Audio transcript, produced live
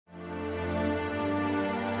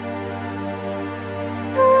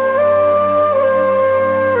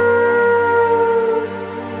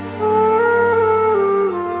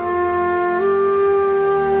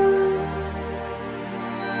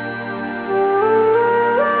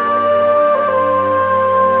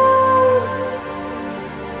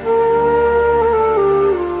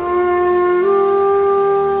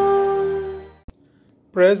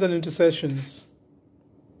prayers and intercessions.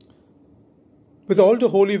 With all the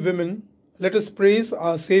holy women, let us praise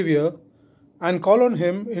our Saviour and call on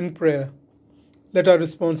Him in prayer. Let our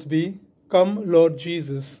response be, Come, Lord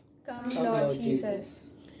Jesus. Come, Lord Jesus.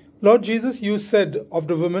 Lord Jesus, you said of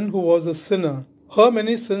the woman who was a sinner, her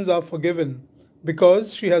many sins are forgiven,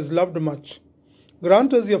 because she has loved much.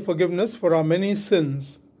 Grant us your forgiveness for our many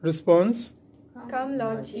sins. Response: Come,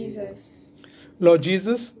 Lord Jesus. Lord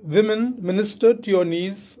Jesus, women ministered to your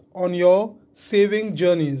needs on your saving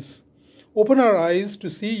journeys. Open our eyes to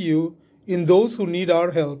see you in those who need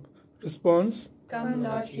our help. Response: Come,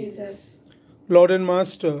 Lord Jesus. Lord and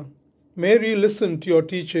Master, Mary listened to your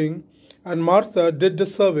teaching, and Martha did the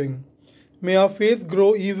serving. May our faith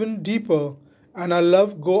grow even deeper and our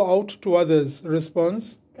love go out to others.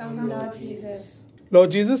 Response: Come, Lord Jesus.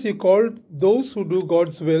 Lord Jesus, you called those who do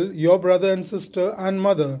God's will your brother and sister and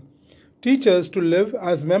mother. Teach us to live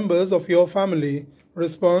as members of your family.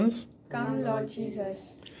 Response: Come, Lord Jesus.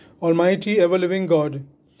 Almighty ever-living God,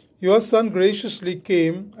 your Son graciously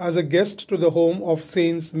came as a guest to the home of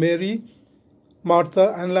Saints Mary,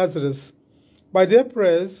 Martha, and Lazarus. By their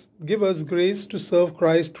prayers, give us grace to serve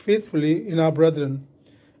Christ faithfully in our brethren,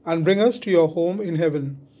 and bring us to your home in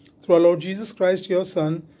heaven. Through our Lord Jesus Christ, your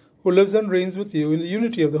Son, who lives and reigns with you in the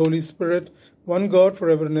unity of the Holy Spirit, one God,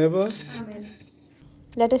 forever and ever. Amen.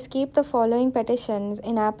 Let us keep the following petitions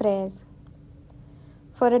in our prayers.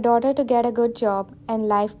 For a daughter to get a good job and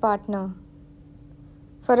life partner.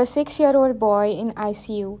 For a 6-year-old boy in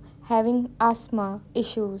ICU having asthma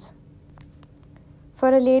issues.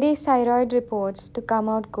 For a lady's thyroid reports to come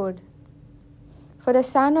out good. For the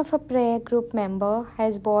son of a prayer group member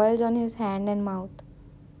has boils on his hand and mouth.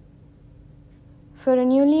 For a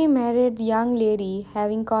newly married young lady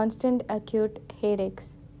having constant acute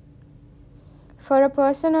headaches. For a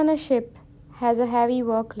person on a ship has a heavy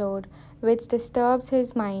workload which disturbs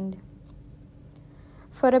his mind.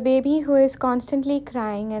 For a baby who is constantly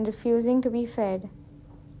crying and refusing to be fed.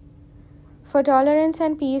 For tolerance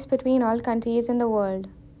and peace between all countries in the world.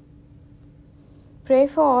 Pray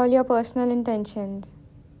for all your personal intentions.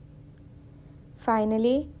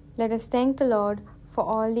 Finally, let us thank the Lord for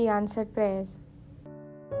all the answered prayers.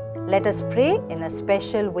 Let us pray in a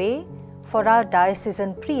special way for our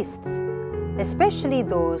diocesan priests, especially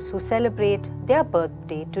those who celebrate their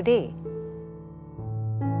birthday today.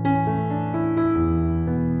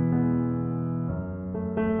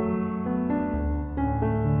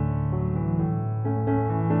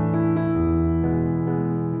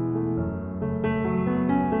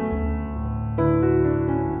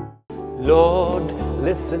 Lord,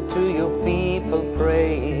 listen to your people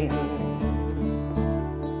praying.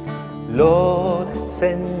 Lord,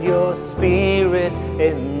 send your Spirit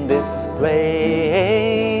in this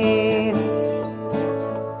place.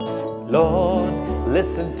 Lord,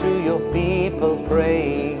 listen to your people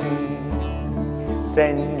praying.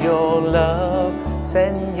 Send your love,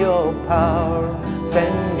 send your power,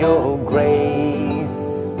 send your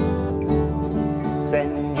grace.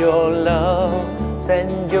 Send your love,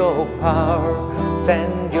 send your power,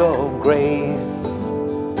 send your grace.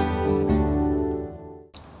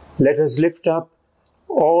 Let us lift up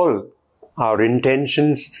all our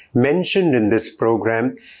intentions mentioned in this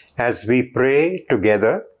program as we pray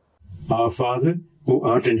together. Our Father, who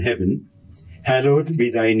art in heaven, hallowed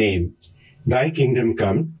be thy name. Thy kingdom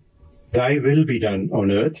come, thy will be done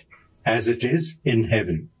on earth as it is in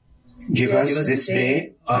heaven. Give us this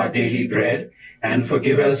day our daily bread, and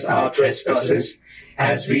forgive us our trespasses,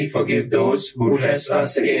 as we forgive those who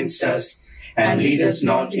trespass against us. And lead us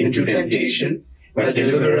not into temptation, but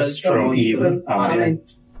deliver us from evil. Amen.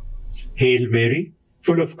 Hail Mary,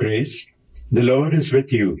 full of grace, the Lord is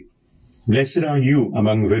with you. Blessed are you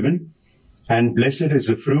among women, and blessed is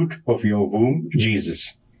the fruit of your womb,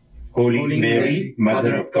 Jesus. Holy Mary,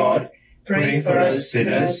 Mother of God, pray for us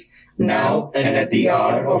sinners, now and at the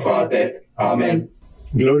hour of our death. Amen.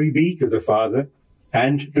 Glory be to the Father,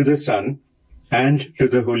 and to the Son, and to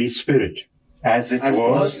the Holy Spirit, as it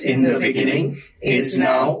was in the beginning, is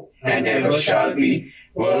now, and ever shall be,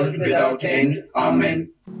 world without end.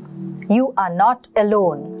 Amen. You are not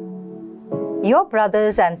alone. Your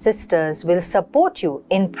brothers and sisters will support you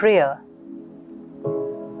in prayer.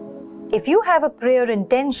 If you have a prayer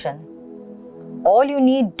intention, all you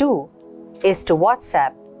need do is to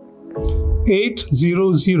WhatsApp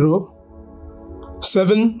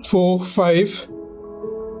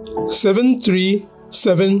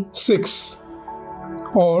 800-745-7376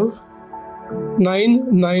 or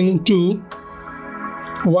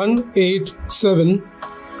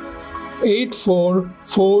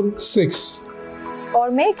 992-187-8446. or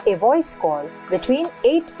make a voice call between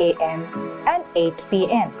 8 a.m. and 8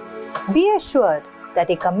 p.m. Be assured that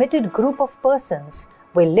a committed group of persons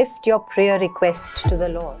will lift your prayer request to the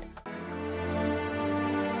Lord.